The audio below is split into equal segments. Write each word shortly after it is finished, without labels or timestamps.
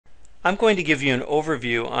I'm going to give you an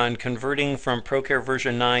overview on converting from ProCare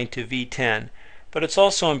version 9 to V10, but it's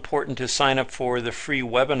also important to sign up for the free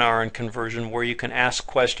webinar on conversion where you can ask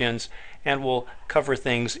questions and we'll cover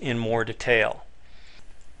things in more detail.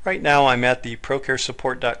 Right now I'm at the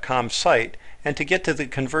ProCareSupport.com site, and to get to the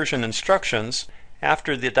conversion instructions,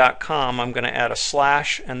 after the .com I'm going to add a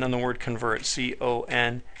slash and then the word convert, C-O-N-V-E-R-T,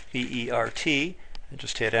 and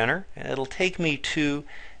just hit enter, and it'll take me to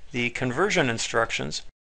the conversion instructions.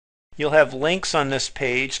 You'll have links on this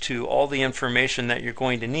page to all the information that you're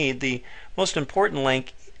going to need. The most important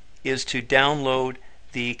link is to download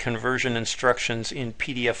the conversion instructions in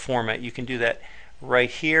PDF format. You can do that right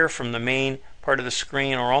here from the main part of the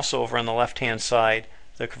screen, or also over on the left hand side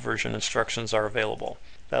the conversion instructions are available.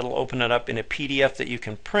 That'll open it up in a PDF that you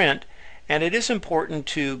can print, and it is important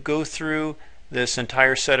to go through this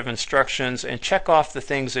entire set of instructions and check off the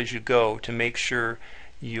things as you go to make sure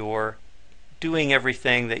you're doing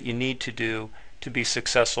everything that you need to do to be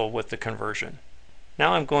successful with the conversion.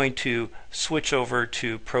 Now I'm going to switch over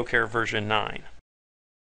to ProCare version 9.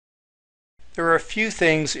 There are a few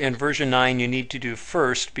things in version 9 you need to do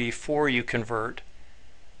first before you convert.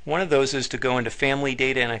 One of those is to go into Family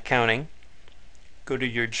Data and Accounting, go to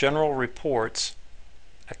your General Reports,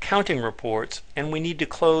 Accounting Reports, and we need to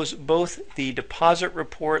close both the Deposit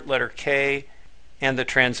Report, letter K, and the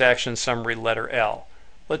Transaction Summary, letter L.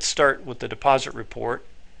 Let's start with the deposit report.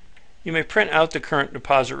 You may print out the current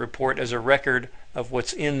deposit report as a record of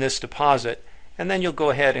what's in this deposit, and then you'll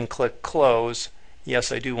go ahead and click Close. Yes,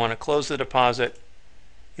 I do want to close the deposit.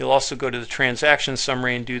 You'll also go to the transaction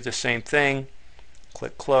summary and do the same thing.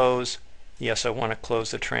 Click Close. Yes, I want to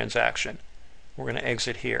close the transaction. We're going to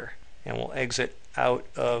exit here, and we'll exit out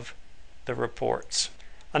of the reports.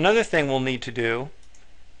 Another thing we'll need to do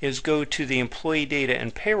is go to the Employee Data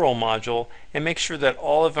and Payroll module and make sure that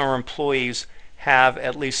all of our employees have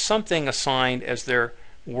at least something assigned as their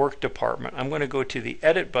work department. I'm going to go to the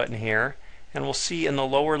Edit button here, and we'll see in the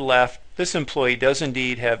lower left this employee does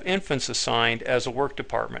indeed have infants assigned as a work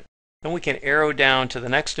department. Then we can arrow down to the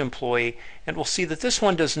next employee, and we'll see that this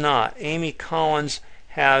one does not. Amy Collins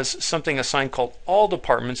has something assigned called All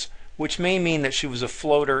Departments, which may mean that she was a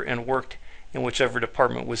floater and worked in whichever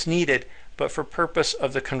department was needed. But for purpose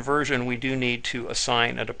of the conversion, we do need to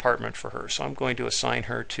assign a department for her. So I'm going to assign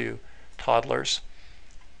her to toddlers.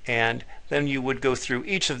 And then you would go through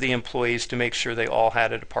each of the employees to make sure they all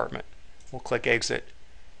had a department. We'll click Exit.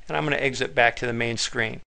 And I'm going to exit back to the main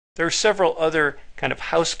screen. There are several other kind of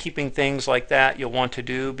housekeeping things like that you'll want to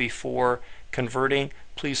do before converting.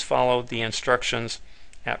 Please follow the instructions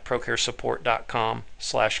at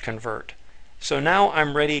ProCareSupport.com/convert. So now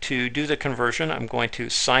I'm ready to do the conversion. I'm going to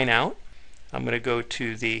sign out. I'm going to go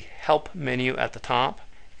to the Help menu at the top,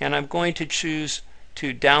 and I'm going to choose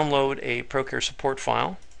to download a ProCare Support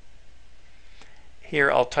file.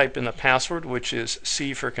 Here I'll type in the password, which is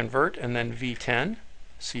C for convert, and then V10,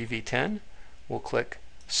 CV10. We'll click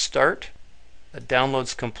Start. The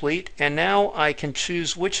download's complete, and now I can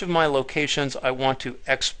choose which of my locations I want to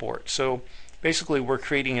export. So basically we're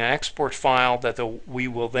creating an export file that we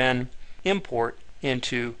will then import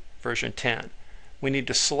into version 10. We need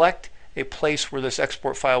to select a place where this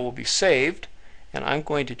export file will be saved, and I'm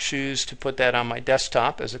going to choose to put that on my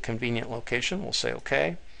desktop as a convenient location. We'll say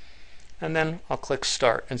OK, and then I'll click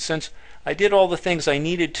Start. And since I did all the things I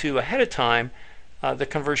needed to ahead of time, the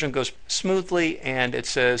conversion goes smoothly, and it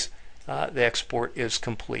says the export is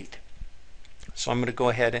complete. So I'm going to go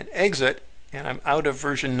ahead and exit, and I'm out of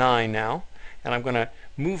version 9 now, and I'm going to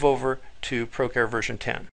move over to ProCare version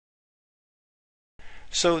 10.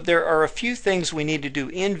 So there are a few things we need to do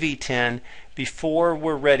in V10 before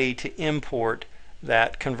we're ready to import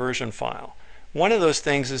that conversion file. One of those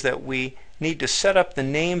things is that we need to set up the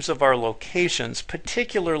names of our locations,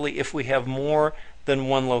 particularly if we have more than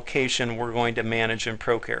one location we're going to manage in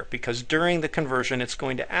ProCare, because during the conversion it's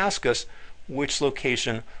going to ask us which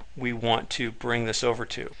location we want to bring this over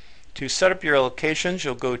to. To set up your locations,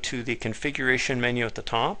 you'll go to the Configuration menu at the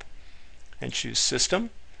top and choose System.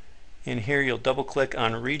 In here you'll double click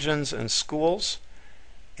on Regions and Schools,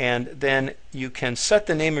 and then you can set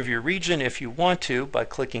the name of your region if you want to by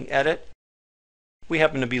clicking Edit. We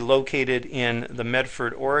happen to be located in the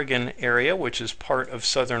Medford, Oregon area, which is part of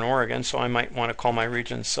Southern Oregon, so I might want to call my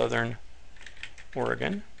region Southern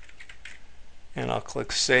Oregon. And I'll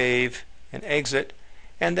click Save and Exit,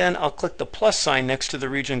 and then I'll click the plus sign next to the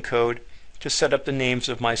region code to set up the names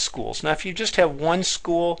of my schools. Now if you just have one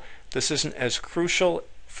school, this isn't as crucial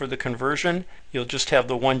for the conversion. You'll just have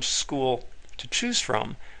the one school to choose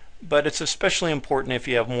from, but it's especially important if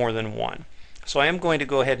you have more than one. So I am going to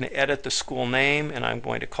go ahead and edit the school name, and I'm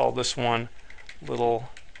going to call this one Little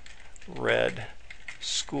Red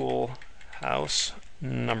Schoolhouse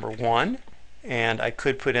number 1. And I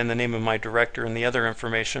could put in the name of my director and the other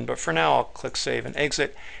information, but for now I'll click Save and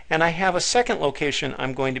Exit. And I have a second location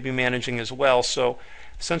I'm going to be managing as well, so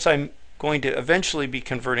since I'm going to eventually be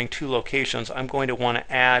converting 2 locations, I'm going to want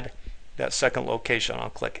to add that second location.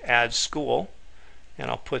 I'll click Add School,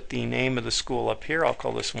 and I'll put the name of the school up here. I'll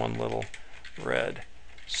call this one Little Red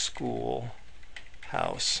Schoolhouse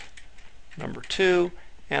number 2,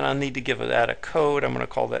 and I'll need to give that a code. I'm going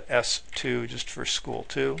to call that S2 just for School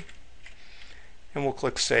 2. And we'll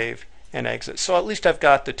click Save and Exit. So at least I've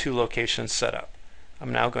got the 2 locations set up.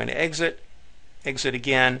 I'm now going to exit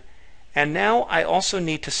again, and now I also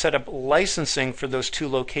need to set up licensing for those 2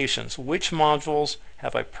 locations. Which modules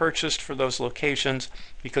have I purchased for those locations?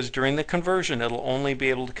 Because during the conversion it'll only be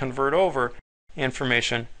able to convert over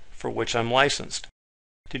information for which I'm licensed.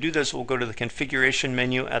 To do this, we'll go to the configuration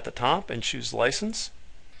menu at the top and choose License.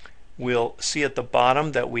 We'll see at the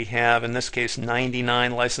bottom that we have, in this case,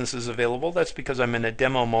 99 licenses available. That's because I'm in a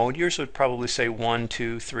demo mode. Yours would probably say 1,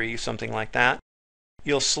 2, 3, something like that.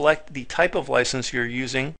 You'll select the type of license you're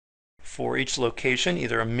using for each location,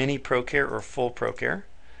 either a mini ProCare or full ProCare,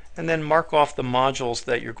 and then mark off the modules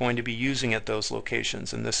that you're going to be using at those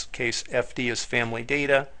locations. In this case, FD is Family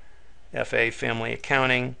Data, FA Family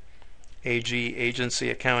Accounting, AG Agency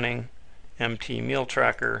Accounting, MT Meal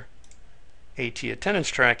Tracker, AT Attendance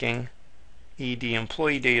Tracking, ED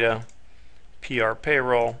Employee Data, PR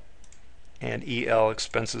Payroll, and EL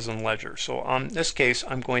Expenses and Ledger. So in this case,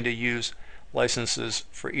 I'm going to use licenses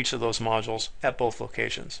for each of those modules at both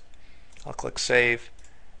locations. I'll click Save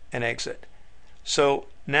and Exit. So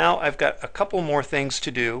now I've got a couple more things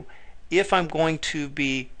to do. If I'm going to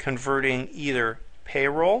be converting either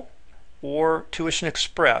payroll or Tuition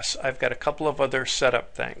Express, I've got a couple of other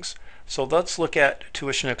setup things. So let's look at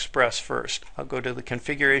Tuition Express first. I'll go to the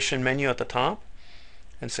configuration menu at the top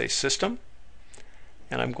and say System,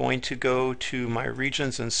 and I'm going to go to my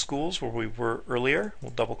regions and schools where we were earlier.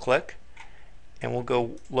 We'll double click and we'll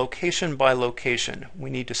go location by location. We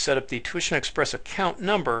need to set up the Tuition Express account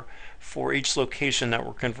number for each location that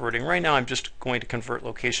we're converting. Right now I'm just going to convert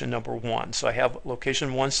location number 1. So I have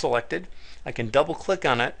location 1 selected. I can double click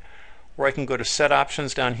on it, or I can go to Set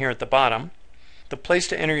Options down here at the bottom. The place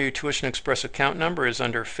to enter your Tuition Express account number is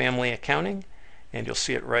under Family Accounting, and you'll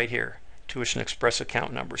see it right here, Tuition Express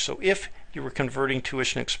account number. So if you were converting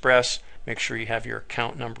Tuition Express, make sure you have your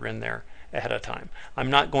account number in there ahead of time. I'm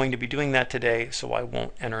not going to be doing that today, so I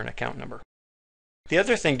won't enter an account number. The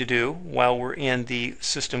other thing to do while we're in the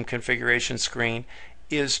system configuration screen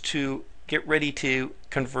is to get ready to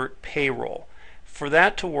convert payroll. For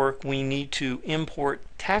that to work, we need to import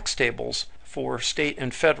tax tables for state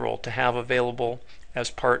and federal to have available as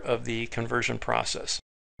part of the conversion process.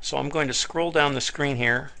 So I'm going to scroll down the screen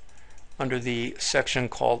here under the section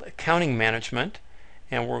called Accounting Management,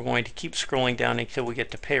 and we're going to keep scrolling down until we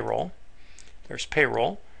get to Payroll. There's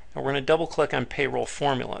Payroll, and we're going to double click on Payroll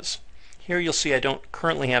Formulas. Here you'll see I don't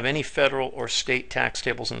currently have any federal or state tax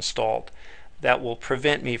tables installed. That will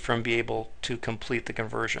prevent me from being able to complete the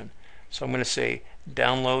conversion. So I'm going to say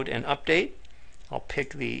Download and Update. I'll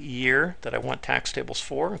pick the year that I want tax tables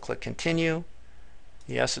for and click Continue.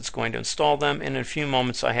 Yes, it's going to install them, and in a few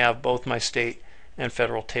moments I have both my state and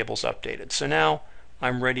federal tables updated. So now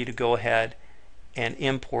I'm ready to go ahead and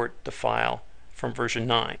import the file from version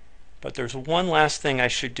 9. But there's one last thing I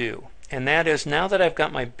should do, and that is, now that I've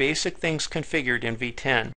got my basic things configured in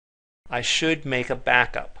V10, I should make a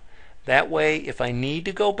backup. That way, if I need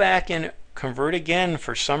to go back and convert again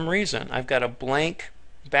for some reason, I've got a blank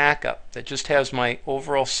backup that just has my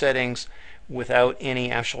overall settings without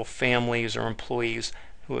any actual families or employees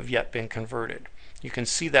who have yet been converted. You can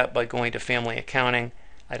see that by going to Family Accounting.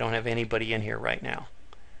 I don't have anybody in here right now.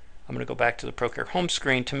 I'm going to go back to the ProCare home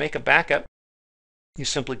screen. To make a backup, you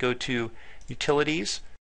simply go to Utilities,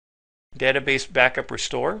 Database Backup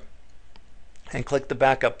Restore, and click the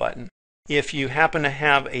Backup button. If you happen to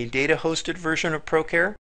have a data-hosted version of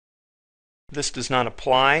ProCare, this does not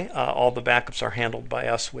apply. All the backups are handled by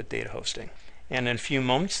us with data hosting. And in a few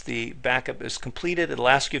moments the backup is completed. It'll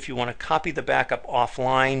ask you if you want to copy the backup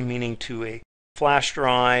offline, meaning to a flash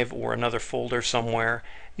drive or another folder somewhere.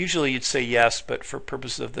 Usually you'd say yes, but for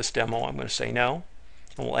purposes of this demo I'm going to say no.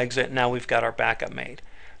 And we'll exit. Now we've got our backup made.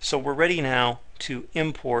 So we're ready now to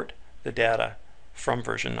import the data from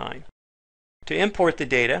version 9. To import the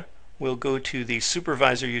data, we'll go to the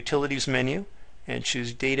Supervisor Utilities menu and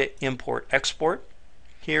choose Data Import Export.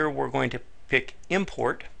 Here we're going to pick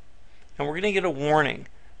Import, and we're going to get a warning.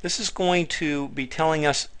 This is going to be telling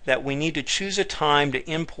us that we need to choose a time to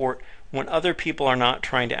import when other people are not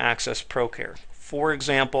trying to access ProCare. For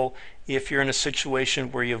example, if you're in a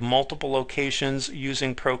situation where you have multiple locations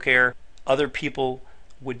using Procare, other people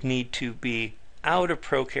would need to be out of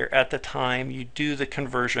Procare at the time you do the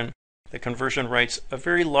conversion. The conversion writes a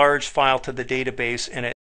very large file to the database, and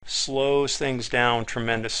it slows things down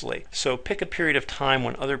tremendously. So pick a period of time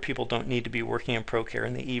when other people don't need to be working in Procare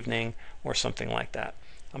in the evening or something like that.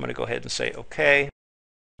 I'm going to go ahead and say OK.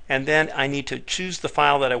 And then I need to choose the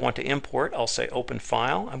file that I want to import. I'll say Open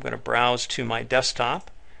File. I'm going to browse to my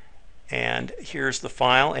desktop. And here's the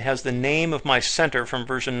file. It has the name of my center from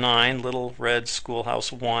version 9, Little Red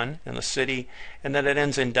Schoolhouse 1 in the city, and then it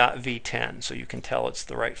ends in .v10, so you can tell it's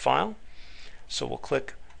the right file. So we'll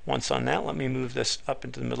click once on that. Let me move this up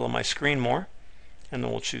into the middle of my screen more, and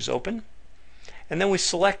then we'll choose Open. And then we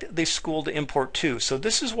select the school to import to. So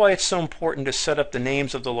this is why it's so important to set up the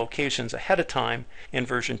names of the locations ahead of time in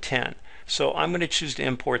version 10. So I'm going to choose to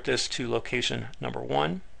import this to location number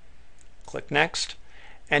 1. Click Next.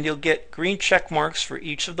 And you'll get green check marks for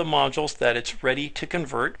each of the modules that it's ready to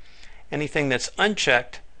convert. Anything that's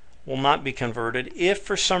unchecked will not be converted. If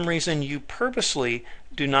for some reason you purposely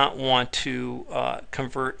do not want to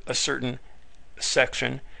convert a certain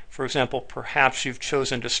section, for example, perhaps you've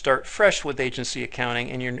chosen to start fresh with agency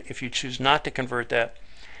accounting, and if you choose not to convert that,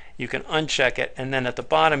 you can uncheck it, and then at the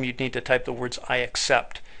bottom you'd need to type the words I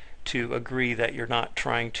accept to agree that you're not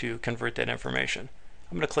trying to convert that information.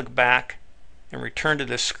 I'm going to click back and return to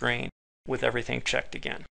this screen with everything checked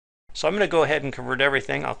again. So I'm going to go ahead and convert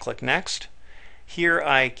everything. I'll click Next. Here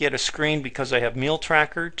I get a screen because I have Meal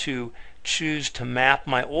Tracker to choose to map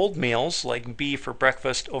my old meals, like B for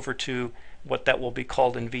breakfast, over to what that will be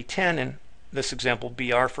called in V10, in this example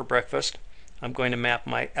BR for breakfast. I'm going to map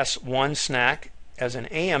my S1 snack as an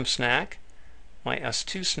AM snack, my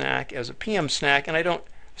S2 snack as a PM snack, and I don't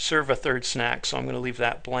serve a third snack, so I'm going to leave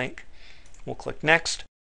that blank. We'll click Next.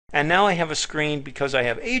 And now I have a screen because I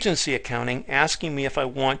have agency accounting asking me if I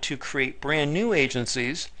want to create brand new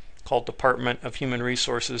agencies called Department of Human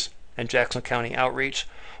Resources and Jackson County Outreach,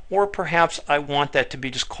 or perhaps I want that to be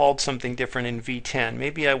just called something different in V10.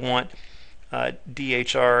 Maybe I want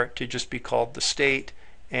DHR to just be called the state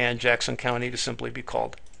and Jackson County to simply be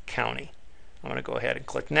called county. I'm going to go ahead and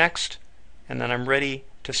click Next, and then I'm ready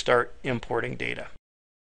to start importing data.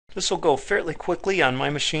 This will go fairly quickly on my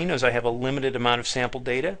machine as I have a limited amount of sample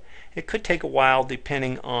data. It could take a while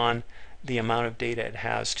depending on the amount of data it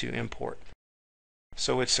has to import.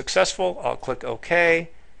 So it's successful. I'll click OK.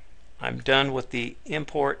 I'm done with the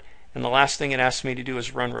import, and the last thing it asks me to do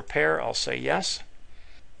is run repair. I'll say yes.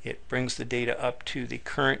 It brings the data up to the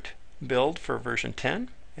current build for version 10,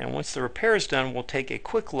 and once the repair is done, we'll take a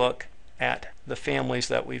quick look at the families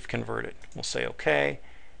that we've converted. We'll say OK.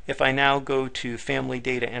 If I now go to Family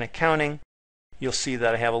Data and Accounting, you'll see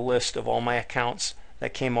that I have a list of all my accounts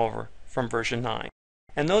that came over from version 9.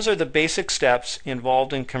 And those are the basic steps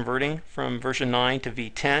involved in converting from version 9 to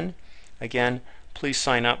V10. Again, please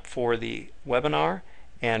sign up for the webinar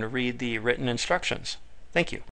and read the written instructions. Thank you.